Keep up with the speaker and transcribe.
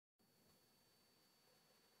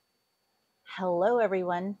Hello,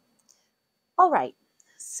 everyone. All right,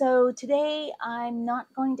 so today I'm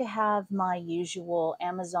not going to have my usual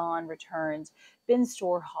Amazon returns bin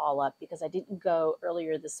store haul up because I didn't go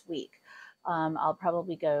earlier this week. I'll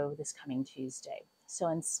probably go this coming Tuesday. So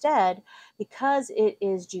instead, because it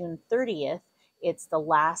is June 30th,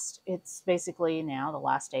 it's basically now the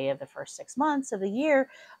last day of the first 6 months of the year.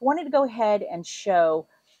 I wanted to go ahead and show,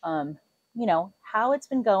 um, how it's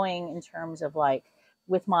been going in terms of like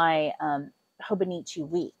with my Hobonichi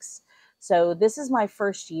Weeks. So this is my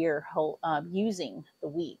first year using the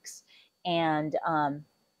weeks, and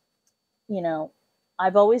you know,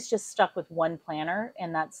 I've always just stuck with one planner,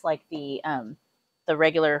 and that's like the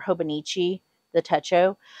regular Hobonichi, the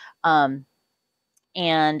Techo, um,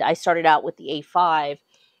 and I started out with the A5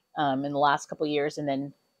 in the last couple of years, and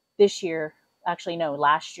then this year, actually no,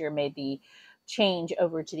 last year made the change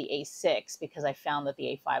over to the A6 because I found that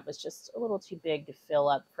the A5 was just a little too big to fill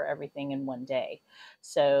up for everything in one day.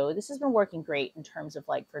 So this has been working great in terms of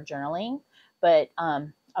like for journaling, but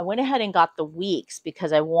I went ahead and got the weeks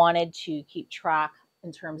because I wanted to keep track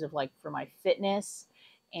in terms of like for my fitness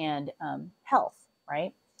and health,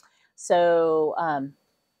 right? So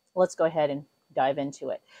let's go ahead and dive into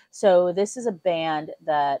it. So this is a band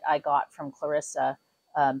that I got from Clarissa,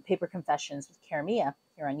 Paper Confessions with Karamia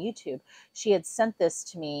here on YouTube. She had sent this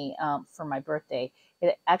to me for my birthday.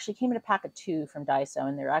 It actually came in a pack of 2 from Daiso,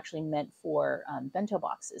 and they're actually meant for bento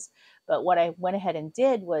boxes. But what I went ahead and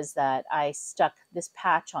did was that I stuck this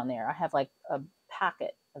patch on there. I have like a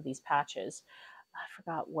packet of these patches. I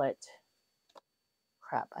forgot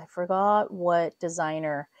what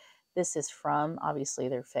designer this is from. Obviously,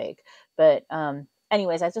 they're fake. But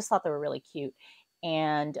anyways, I just thought they were really cute.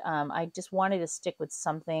 And I just wanted to stick with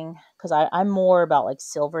something because I'm more about like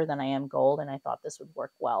silver than I am gold. And I thought this would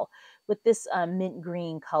work well with this mint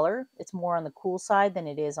green color. It's more on the cool side than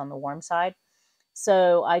it is on the warm side.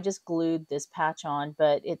 So I just glued this patch on,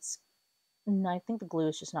 but I think the glue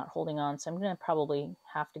is just not holding on. So I'm going to probably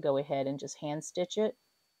have to go ahead and just hand stitch it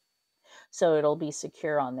so it'll be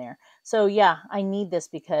secure on there. So yeah, I need this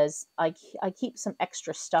because I keep some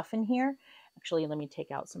extra stuff in here. Actually, let me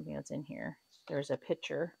take out something that's in here. There's a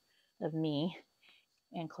picture of me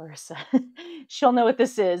and Clarissa. She'll know what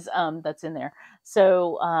this is that's in there.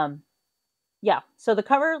 So yeah, so the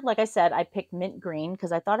cover, like I said, I picked mint green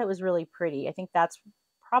because I thought it was really pretty. I think that's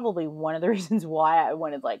probably one of the reasons why I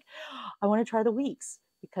wanted I want to try the weeks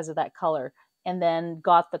because of that color. And then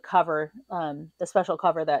got the cover, the special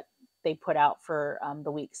cover that they put out for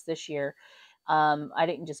the weeks this year. I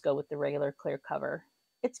didn't just go with the regular clear cover.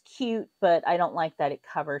 It's cute, but I don't like that it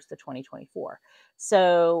covers the 2024.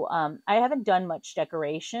 So I haven't done much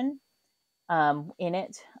decoration in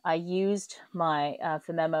it. I used my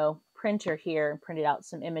Fimemo printer here and printed out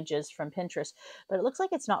some images from Pinterest, but it looks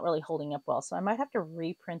like it's not really holding up well. So I might have to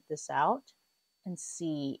reprint this out and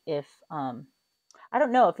see if I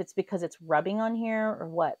don't know if it's because it's rubbing on here or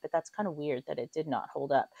what, but that's kind of weird that it did not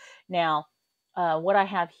hold up. Now, what I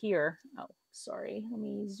have here, oh, sorry, let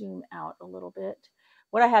me zoom out a little bit.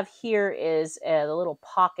 What I have here is the little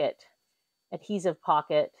pocket, adhesive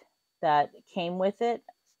pocket that came with it.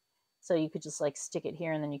 So you could just like stick it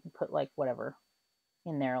here and then you can put like whatever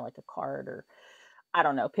in there, like a card or I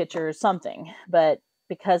don't know, picture or something. But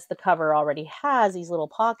because the cover already has these little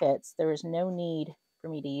pockets, there is no need for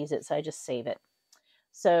me to use it. So I just save it.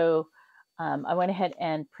 So I went ahead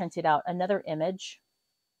and printed out another image,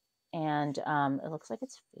 and it looks like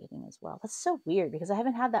it's fading as well. That's so weird because I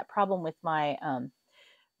haven't had that problem with my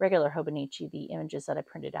regular Hobonichi, the images that I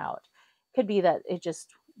printed out. Could be that it just,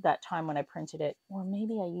 that time when I printed it, or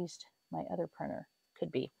maybe I used my other printer,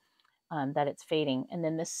 could be that it's fading. And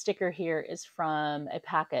then this sticker here is from a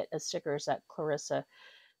packet of stickers that Clarissa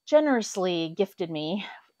generously gifted me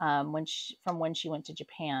from when she went to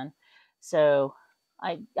Japan. So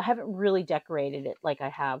I haven't really decorated it like I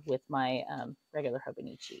have with my regular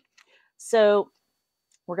Hobonichi. So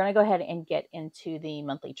we're going to go ahead and get into the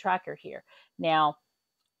monthly tracker here. Now,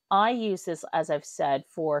 I use this, as I've said,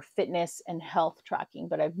 for fitness and health tracking,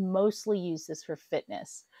 but I've mostly used this for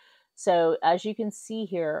fitness. So as you can see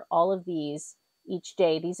here, all of these each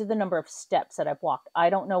day, these are the number of steps that I've walked. I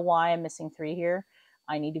don't know why I'm missing 3 here.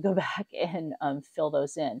 I need to go back and fill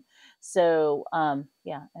those in. So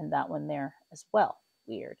yeah, and that one there as well.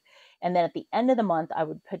 Weird. And then at the end of the month, I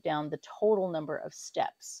would put down the total number of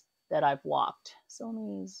steps that I've walked. So let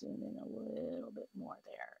me zoom in a little bit more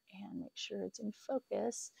there and make sure it's in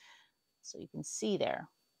focus so you can see there.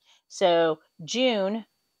 So June,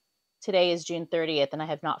 today is June 30th, and I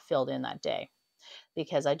have not filled in that day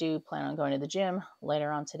because I do plan on going to the gym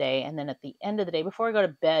later on today. And then at the end of the day, before I go to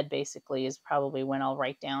bed, basically, is probably when I'll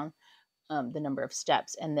write down the number of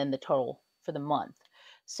steps and then the total for the month.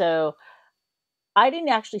 So I didn't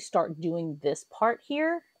actually start doing this part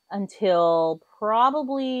here until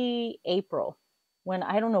probably April, when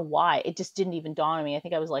I don't know why, it just didn't even dawn on me. I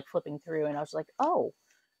think I was like flipping through and I was like, oh,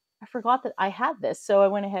 I forgot that I had this. So I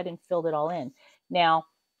went ahead and filled it all in. Now,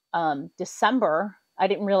 December, I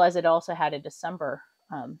didn't realize it also had a December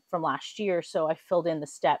from last year. So I filled in the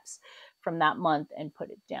steps from that month and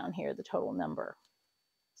put it down here, the total number.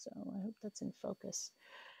 So I hope that's in focus.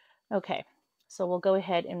 Okay, so we'll go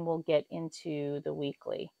ahead and we'll get into the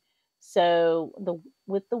weekly. So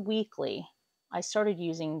with the weekly, I started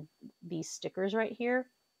using these stickers right here.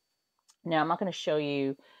 Now I'm not going to show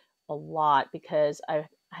you a lot because I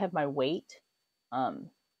have my weight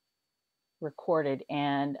recorded,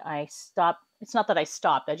 and I stopped. It's not that I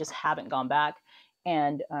stopped, I just haven't gone back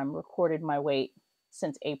and recorded my weight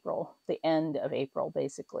since April, the end of April,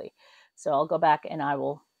 basically. So I'll go back and I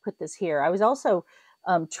will put this here. I was also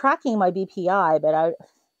tracking my BPI, but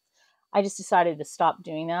I just decided to stop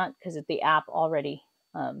doing that because the app already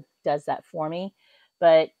does that for me.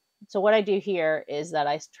 But so what I do here is that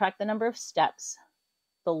I track the number of steps,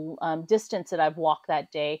 the distance that I've walked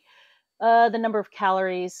that day, the number of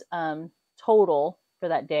calories total for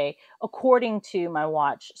that day, according to my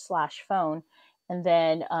watch / phone. And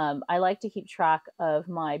then I like to keep track of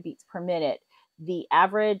my beats per minute, the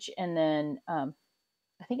average, and then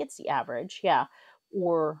I think it's the average, yeah.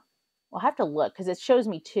 Or I'll have to look because it shows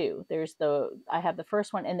me two. I have the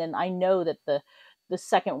first one, and then I know that the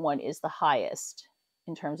second one is the highest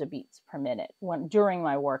in terms of beats per minute during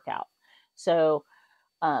my workout. So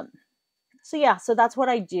yeah, so that's what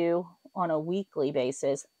I do on a weekly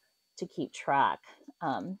basis to keep track,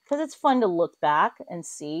 because it's fun to look back and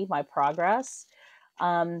see my progress.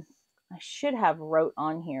 I should have wrote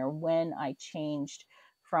on here when I changed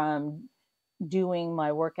from doing my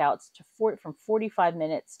workouts from 45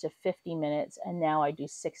 minutes to 50 minutes, and now I do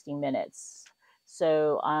 60 minutes.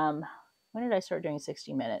 So when did I start doing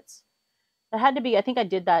 60 minutes? That had to be, I think I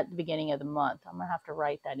did that at the beginning of the month. I'm gonna have to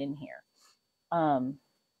write that in here.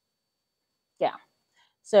 Yeah.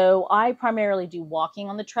 So I primarily do walking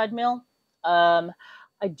on the treadmill.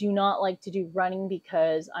 I do not like to do running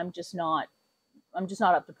because I'm just not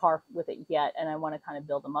up to par with it yet. And I want to kind of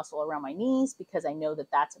build the muscle around my knees because I know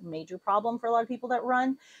that that's a major problem for a lot of people that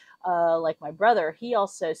run. Like my brother, he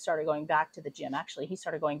also started going back to the gym. Actually, he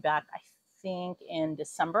started going back, I think, in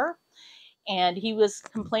December. And he was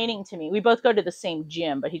complaining to me. We both go to the same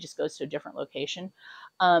gym, but he just goes to a different location.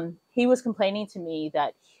 He was complaining to me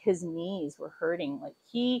that his knees were hurting. Like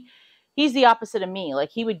he's the opposite of me. Like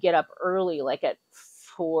he would get up early, like at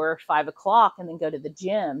 4 or 5 o'clock, and then go to the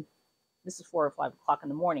gym. This is 4 or 5 o'clock in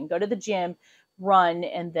the morning. Go to the gym, run,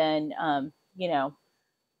 and then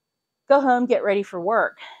go home, get ready for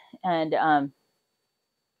work. And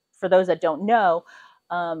for those that don't know,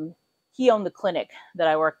 he owned the clinic that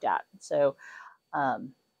I worked at. So,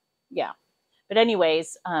 yeah. But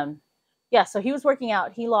anyways, yeah, so he was working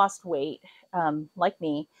out. He lost weight, like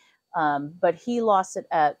me, but he lost it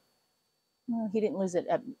he didn't lose it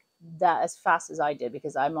at that as fast as I did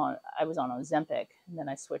because I was on Ozempic, and then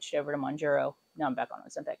I switched over to Mounjaro. Now I'm back on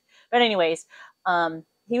Ozempic. But anyways,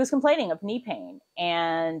 he was complaining of knee pain,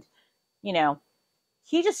 and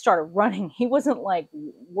he just started running. He wasn't like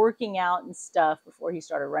working out and stuff before he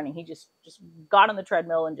started running. He just got on the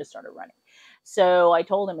treadmill and just started running. So I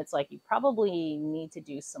told him, it's like, you probably need to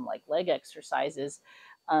do some like leg exercises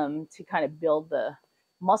to kind of build the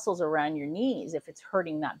muscles around your knees if it's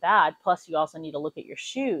hurting that bad. Plus you also need to look at your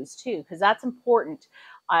shoes too, because that's important.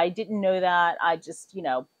 I didn't know that. I just,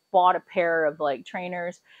 bought a pair of like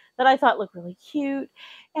trainers that I thought looked really cute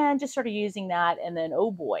and just started using that. And then,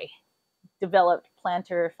 oh boy, developed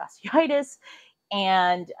plantar fasciitis,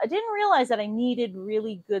 and I didn't realize that I needed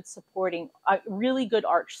really good really good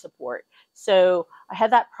arch support. So I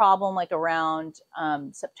had that problem like around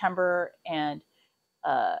September, and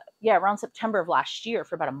around September of last year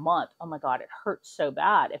for about a month. Oh my God, it hurt so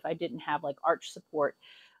bad if I didn't have like arch support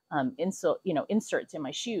inserts in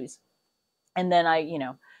my shoes. And then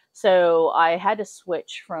so I had to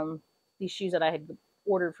switch from these shoes that I had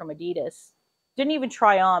ordered from Adidas. Didn't even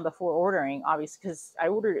try on before ordering, obviously, because I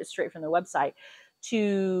ordered it straight from the website,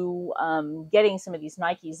 to getting some of these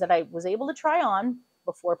Nikes that I was able to try on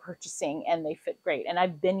before purchasing, and they fit great. And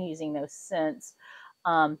I've been using those since.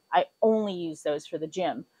 I only use those for the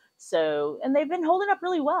gym. So, and they've been holding up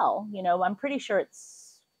really well. I'm pretty sure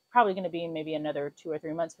it's probably going to be maybe another 2 or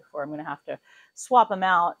 3 months before I'm going to have to swap them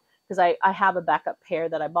out, because I have a backup pair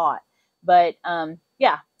that I bought. But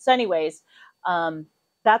yeah, so anyways,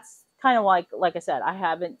 that's kind of like I said, I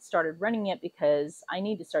haven't started running it because I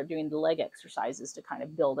need to start doing the leg exercises to kind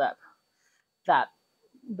of build up that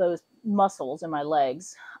those muscles in my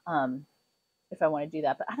legs, if I want to do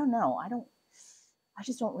that. But I don't know. I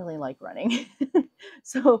just don't really like running.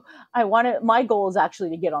 So my goal is actually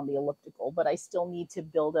to get on the elliptical, but I still need to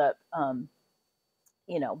build up,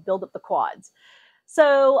 build up the quads.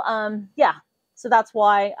 So, yeah, so that's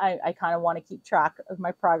why I kind of want to keep track of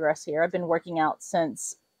my progress here. I've been working out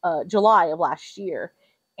since July of last year,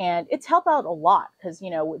 and it's helped out a lot because,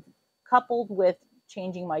 coupled with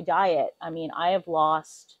changing my diet, I mean, I've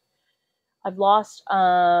lost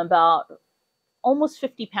about almost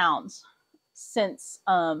 50 pounds since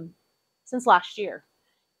last year.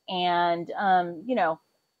 And, I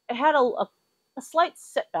had a slight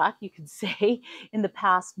setback, you could say, in the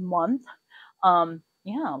past month.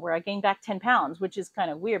 Where I gained back 10 pounds, which is kind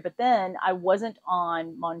of weird. But then I wasn't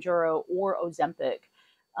on Mounjaro or Ozempic.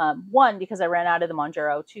 One, because I ran out of the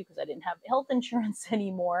Mounjaro. Two, because I didn't have health insurance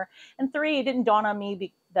anymore. And three, it didn't dawn on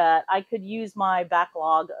me that I could use my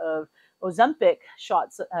backlog of Ozempic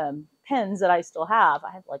shots, pens that I still have.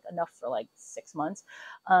 I have like enough for like 6 months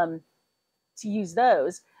to use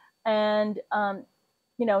those. And,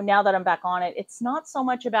 now that I'm back on it, it's not so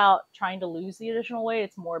much about trying to lose the additional weight.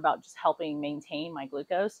 It's more about just helping maintain my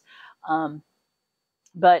glucose.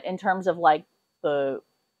 But in terms of like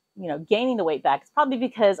gaining the weight back, it's probably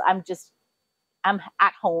because I'm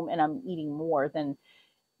at home and I'm eating more than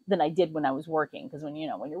I did when I was working. Because when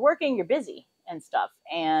you're working, you're busy and stuff.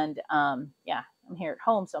 And I'm here at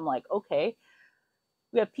home. So I'm like, okay,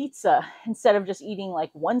 we have pizza. Instead of just eating like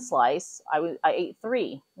one slice, I ate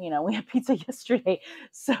three. We had pizza yesterday.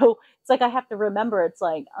 So it's like I have to remember, it's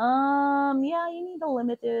like, you need to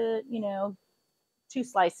limit it, 2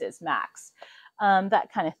 slices max,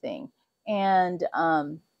 that kind of thing. And,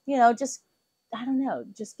 just, I don't know,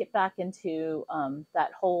 just get back into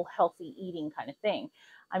that whole healthy eating kind of thing.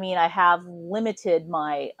 I mean, I have limited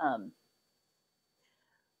my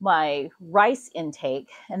my rice intake,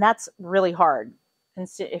 and that's really hard.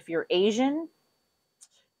 If you're Asian,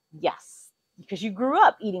 yes, because you grew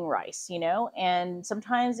up eating rice, and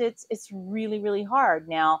sometimes it's really, really hard.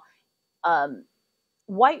 Now,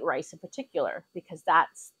 white rice in particular, because that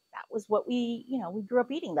was what we grew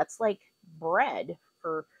up eating. That's like bread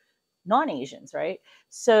for non-Asians, right?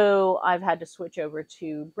 So I've had to switch over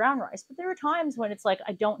to brown rice. But there are times when it's like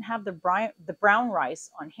I don't have the brown rice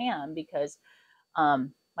on hand because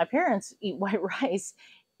my parents eat white rice,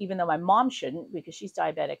 even though my mom shouldn't because she's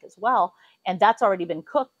diabetic as well. And that's already been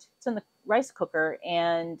cooked. It's in the rice cooker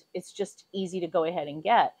and it's just easy to go ahead and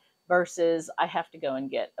get, versus I have to go and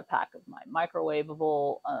get a pack of my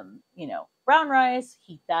microwavable, brown rice,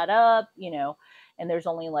 heat that up, and there's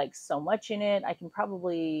only like so much in it. I can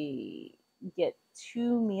probably get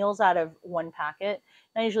 2 meals out of one packet.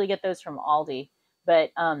 And I usually get those from Aldi.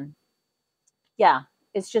 But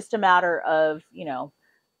it's just a matter of,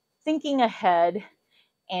 thinking ahead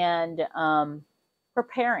and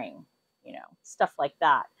preparing, stuff like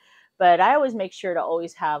that. But I always make sure to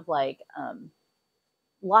always have like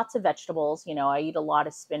lots of vegetables. I eat a lot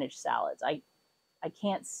of spinach salads. I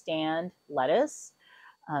can't stand lettuce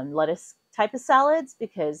type of salads,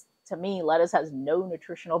 because to me, lettuce has no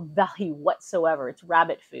nutritional value whatsoever. It's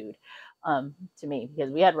rabbit food to me,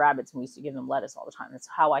 because we had rabbits and we used to give them lettuce all the time. That's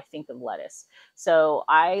how I think of lettuce. So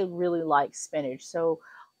I really like spinach. So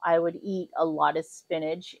I would eat a lot of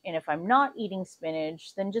spinach. And if I'm not eating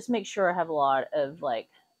spinach, then just make sure I have a lot of like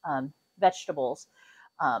vegetables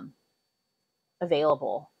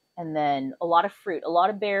available. And then a lot of fruit, a lot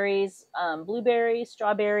of berries, blueberries,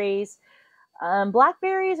 strawberries.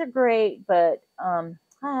 Blackberries are great, but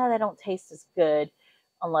they don't taste as good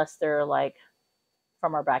unless they're like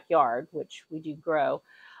from our backyard, which we do grow.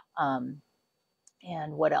 And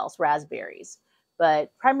what else? Raspberries.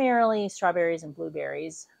 But primarily strawberries and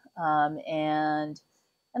blueberries. And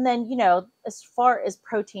then, as far as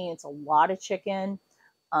protein, it's a lot of chicken.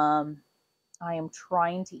 I am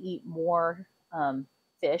trying to eat more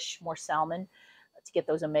fish, more salmon to get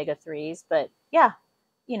those omega-3s. But yeah,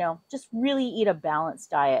 just really eat a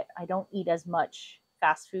balanced diet. I don't eat as much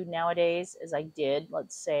fast food nowadays as I did,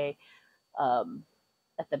 let's say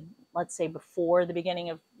before the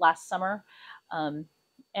beginning of last summer.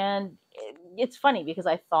 And it's funny because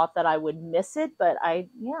I thought that I would miss it, but I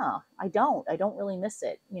don't really miss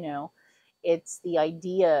it. It's the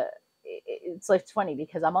idea. It's like, it's funny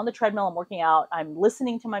because I'm on the treadmill, I'm working out, I'm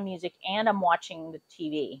listening to my music, and I'm watching the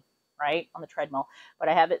TV, right, on the treadmill. But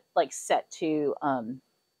I have it like set to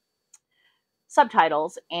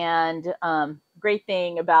subtitles. And great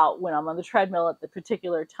thing about when I'm on the treadmill at the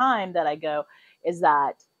particular time that I go is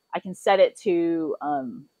that I can set it to,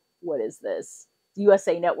 what is this?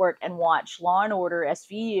 USA Network and watch Law and Order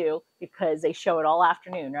SVU because they show it all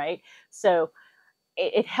afternoon, right? So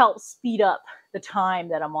it helps speed up the time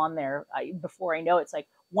that I'm on there. Before I know it's like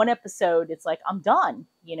one episode, it's like I'm done,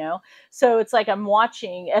 you know? So it's like I'm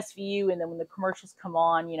watching SVU, and then when the commercials come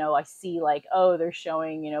on, you know, I see like, oh, they're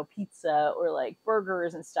showing, you know, pizza or like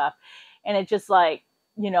burgers and stuff. And it just like,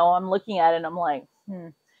 you know, I'm looking at it and I'm like,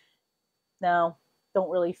 no, don't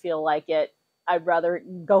really feel like it. I'd rather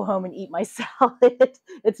go home and eat my salad.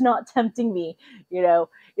 It's not tempting me, you know.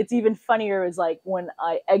 It's even funnier is like when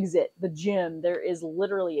I exit the gym, there is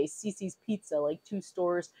literally a Cece's Pizza like 2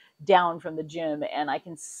 stores down from the gym, and I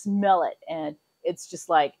can smell it, and it's just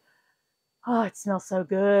like, oh, it smells so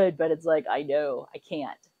good, but it's like, I know I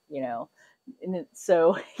can't, you know. And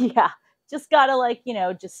so yeah, just gotta like, you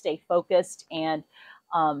know, just stay focused and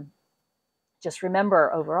just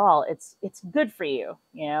remember overall it's good for you,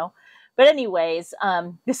 you know. But anyways,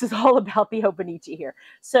 this is all about the Hobonichi here.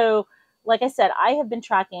 So like I said, I have been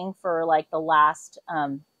tracking for like the last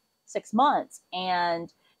 6 months,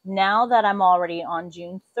 and now that I'm already on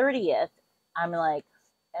June 30th, I'm like,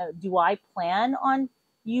 do I plan on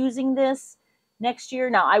using this next year?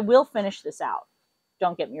 Now I will finish this out,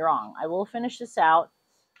 don't get me wrong, I will finish this out.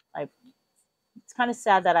 It's kind of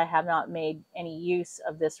sad that I have not made any use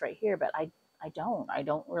of this right here, but I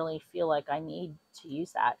don't really feel like I need to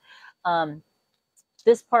use that.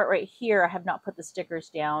 This part right here, I have not put the stickers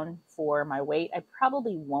down for my weight. I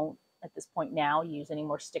probably won't at this point now use any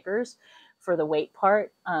more stickers for the weight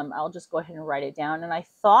part. I'll just go ahead and write it down. And I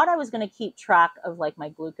thought I was going to keep track of like my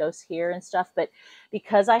glucose here and stuff, but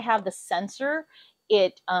because I have the sensor,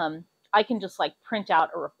 I can just like print out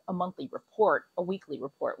a monthly report, a weekly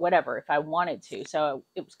report, whatever, if I wanted to. So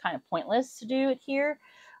it was kind of pointless to do it here.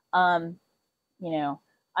 You know,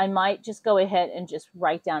 I might just go ahead and just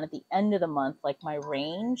write down at the end of the month, like my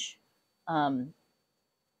range, in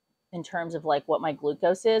terms of like what my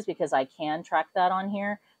glucose is, because I can track that on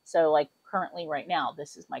here. So like currently right now,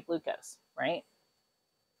 this is my glucose, right?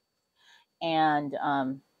 And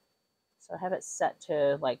so I have it set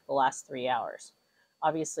to like the last 3 hours.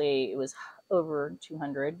 Obviously it was over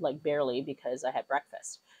 200, like barely, because I had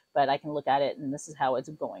breakfast, but I can look at it and this is how it's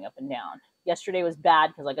going up and down. Yesterday was bad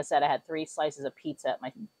because, like I said, I had 3 slices of pizza at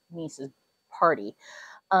my niece's party.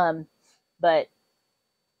 But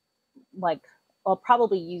like, I'll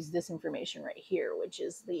probably use this information right here, which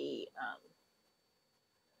is the, you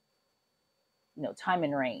know, time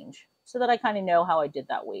and range, so that I kind of know how I did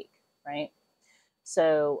that week, right?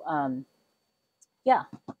 So, yeah.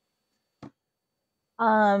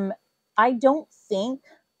 I don't think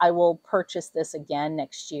I will purchase this again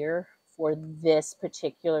next year for this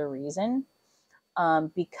particular reason,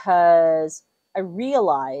 because I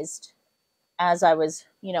realized as I was,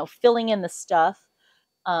 you know, filling in the stuff,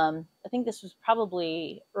 I think this was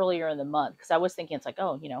probably earlier in the month, because I was thinking it's like,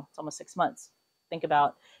 oh, you know, it's almost 6 months. Think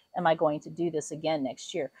about, am I going to do this again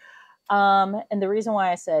next year? And the reason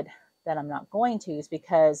why I said that I'm not going to is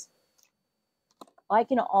because I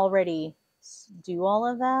can already do all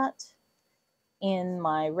of that in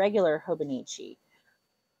my regular Hobonichi.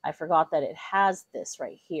 I forgot that it has this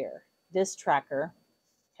right here, this tracker,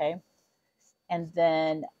 okay? And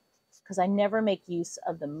then, because I never make use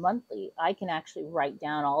of the monthly, I can actually write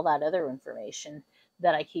down all that other information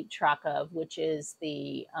that I keep track of, which is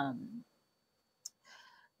the,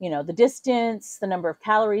 you know, the distance, the number of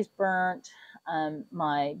calories burnt,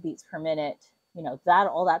 my beats per minute, you know, that,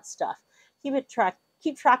 all that stuff. Keep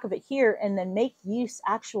track of it here, and then make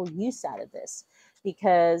actual use out of this,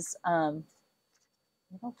 because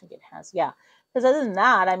I don't think it has, yeah. Because other than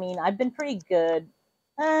that, I mean, I've been pretty good.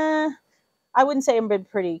 I wouldn't say I've been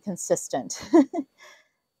pretty consistent.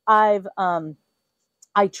 I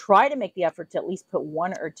try to make the effort to at least put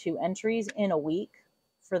 1 or 2 entries in a week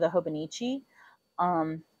for the Hobonichi.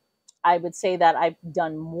 I would say that I've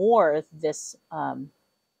done more this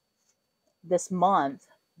month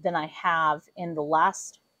than I have in the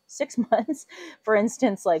last 6 months. For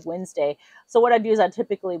instance, like Wednesday. So what I do is I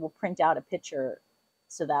typically will print out a picture,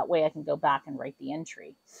 so that way I can go back and write the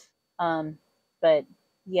entry. But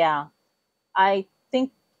yeah, I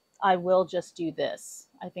think I will just do this.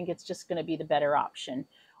 I think it's just going to be the better option,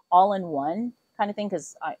 all in one kind of thing,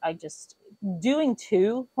 because I just, doing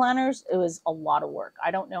 2 planners, it was a lot of work.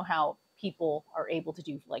 I don't know how people are able to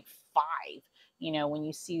do like 5, you know, when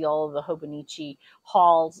you see all of the Hobonichi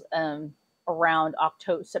hauls around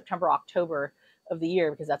September, October of the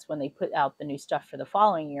year, because that's when they put out the new stuff for the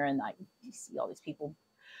following year. And you see all these people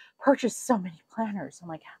purchase so many planners. I'm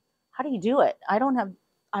like, how do you do it? I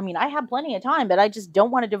have plenty of time, but I just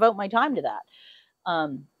don't want to devote my time to that.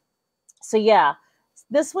 So yeah,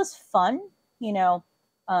 this was fun, you know,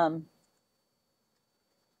 um,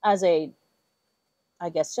 as a, I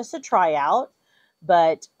guess, just a tryout.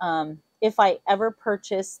 But if I ever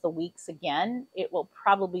purchase the weeks again, it will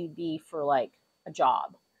probably be for like a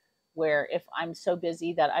job, where if I'm so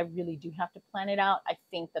busy that I really do have to plan it out, I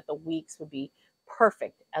think that the weeks would be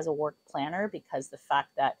perfect as a work planner, because the fact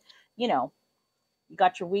that, you know, you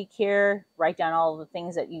got your week here, write down all the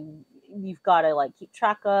things that you've got to like keep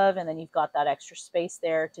track of, and then you've got that extra space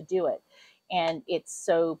there to do it. And it's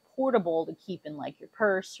so portable to keep in like your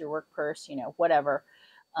purse, your work purse, you know, whatever,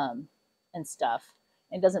 um, and stuff.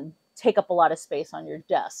 It doesn't take up a lot of space on your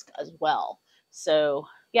desk as well. So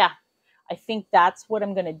yeah, I think that's what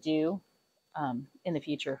I'm going to do in the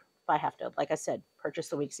future if I have to, like I said, purchase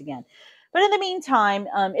the weeks again. But in the meantime,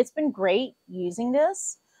 it's been great using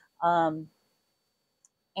this. Um,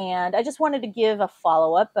 and I just wanted to give a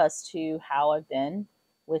follow up as to how I've been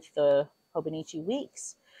with the Hobonichi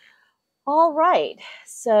Weeks. All right,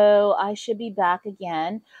 so I should be back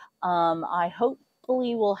again. I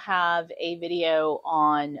hopefully will have a video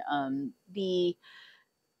on the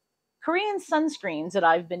Korean sunscreens that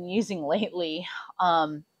I've been using lately.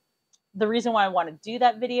 The reason why I want to do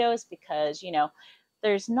that video is because, you know,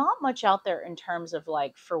 there's not much out there in terms of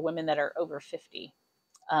like for women that are over 50.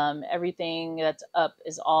 Everything that's up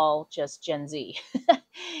is all just Gen Z.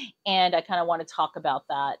 And I kind of want to talk about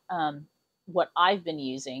that, what I've been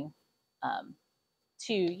using um,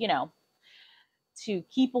 to, you know, to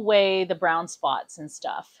keep away the brown spots and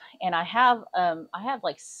stuff. And I have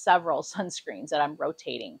like several sunscreens that I'm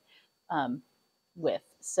rotating um, with.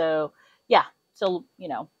 So yeah, so you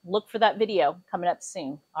know, look for that video coming up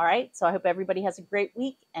soon. All right. So I hope everybody has a great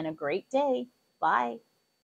week and a great day. Bye.